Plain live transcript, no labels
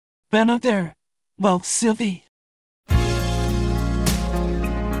been out there? Well, Sylvie.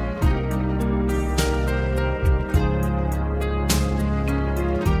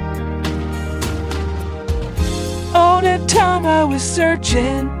 All the time I was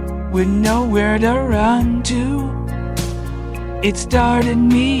searching with nowhere to run to. It started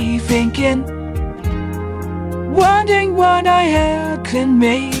me thinking, wondering what I had can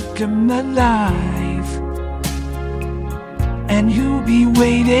make him alive. And who'll be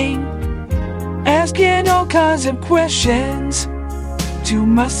waiting, asking all kinds of questions to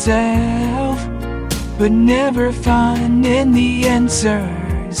myself, but never finding the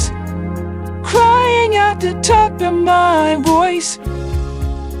answers. Crying out the top of my voice,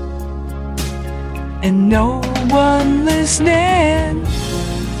 and no one listening.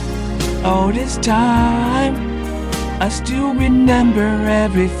 All this time, I still remember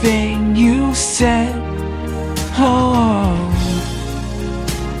everything you said. Oh,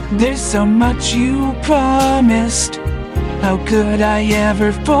 there's so much you promised. How could I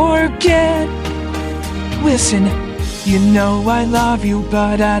ever forget? Listen, you know I love you,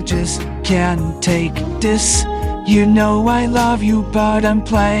 but I just can't take this. You know I love you, but I'm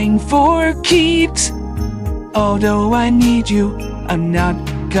playing for keeps. Although I need you, I'm not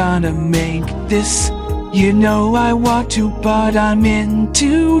gonna make this. You know I want to, but I'm in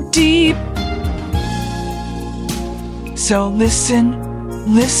too deep. So listen,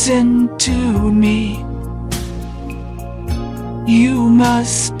 listen to me. You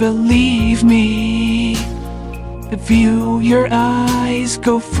must believe me. Feel your eyes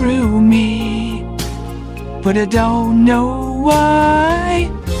go through me, but I don't know why.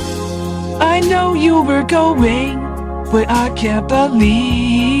 I know you were going, but I can't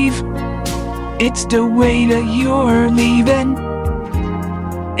believe it's the way that you're leaving.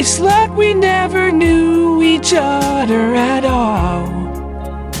 It's like we never knew each other at all.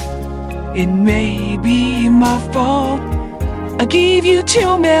 It may be my fault. I gave you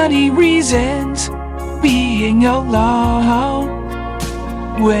too many reasons being alone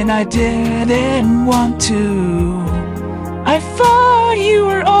when I didn't want to. I thought you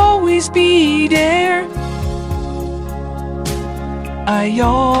would always be there. I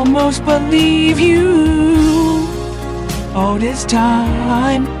almost believe you. All this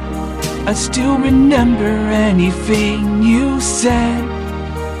time, I still remember anything you said.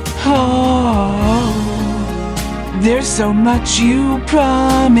 Oh, there's so much you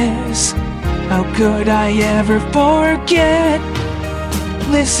promise. How could I ever forget?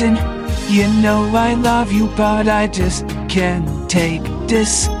 Listen, you know I love you, but I just can't take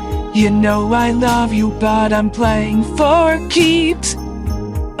this. You know I love you, but I'm playing for keeps.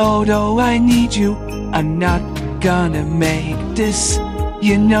 Although I need you, I'm not gonna make this.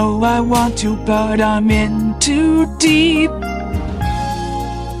 You know I want to, but I'm in too deep.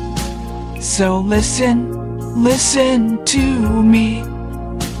 So listen, listen to me.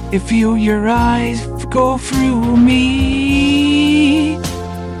 Feel your eyes go through me.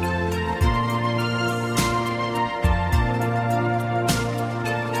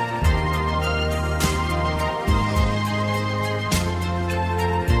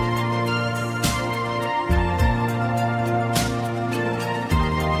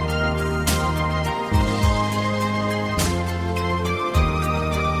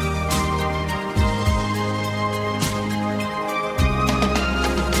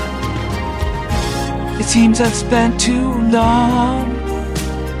 It seems I've spent too long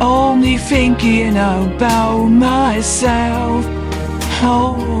only thinking about myself.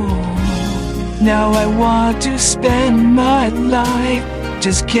 Oh, now I want to spend my life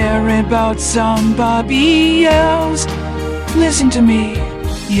just caring about somebody else. Listen to me,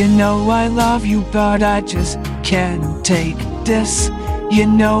 you know I love you, but I just can't take this. You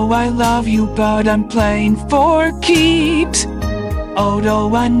know I love you, but I'm playing for keeps.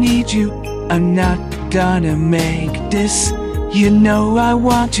 Although I need you, I'm not gonna make this. You know I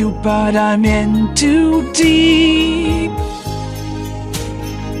want to, but I'm in too deep.